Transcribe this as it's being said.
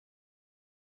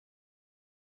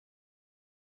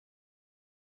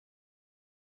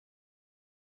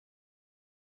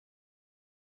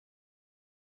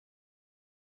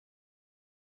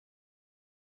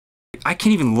I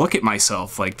can't even look at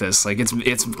myself like this. Like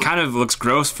it's kind of looks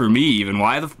gross for me even.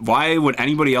 Why would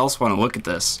anybody else want to look at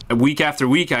this? Week after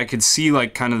week, I could see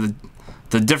like kind of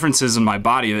the differences in my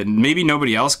body that maybe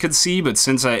nobody else could see, but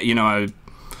since I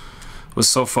was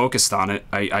so focused on it,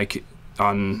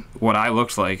 on what I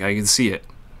looked like, I could see it.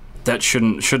 That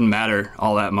shouldn't matter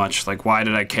all that much. Like, why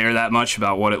did I care that much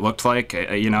about what it looked like?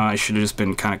 I should have just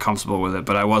been kind of comfortable with it,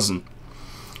 but I wasn't.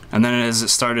 And then as it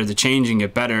started to change and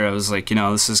get better, I was like,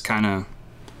 this is kind of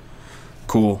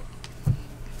cool.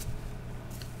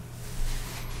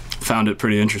 Found it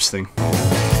pretty interesting.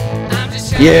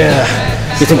 Yeah,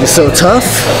 you think it's so tough?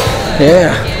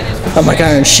 Yeah, I'm like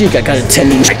Iron Sheik, I got a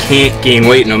 10-inch. I can't gain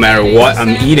weight no matter what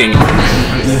I'm eating.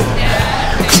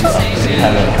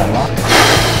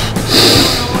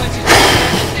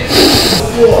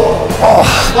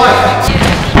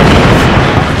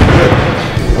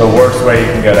 The worst way you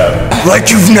can get up. Like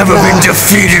you've never been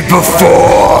defeated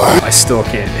before! I still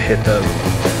can't hit the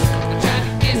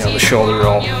shoulder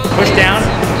roll. Push down,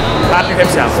 pop your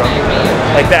hips out, bro.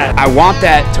 Like that. I want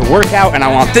that to work out, and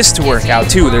I want this to work out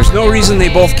too. There's no reason they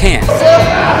both can't.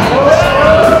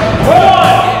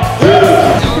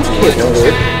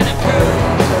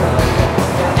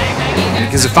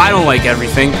 Because if I don't like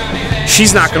everything,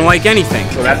 she's not gonna like anything.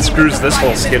 So that screws this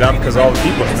whole skid up because all the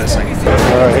people are missing.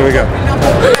 Alright, here we go.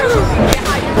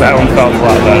 That one felt a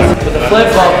lot better. With the flip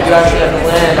bump, you actually have to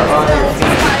land on your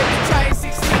feet.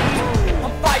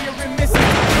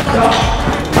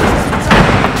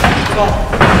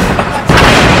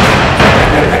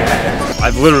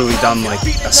 I've literally done like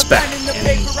a spec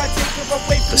in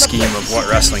the scheme of what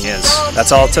wrestling is.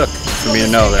 That's all it took for me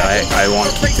to know that I want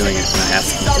to keep doing it and I have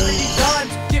to keep doing it.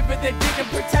 Give it a dig and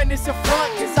pretend it's a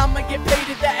front, 'cause I'ma get paid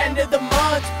at the end of the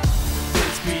month.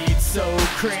 This beat's so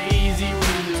crazy.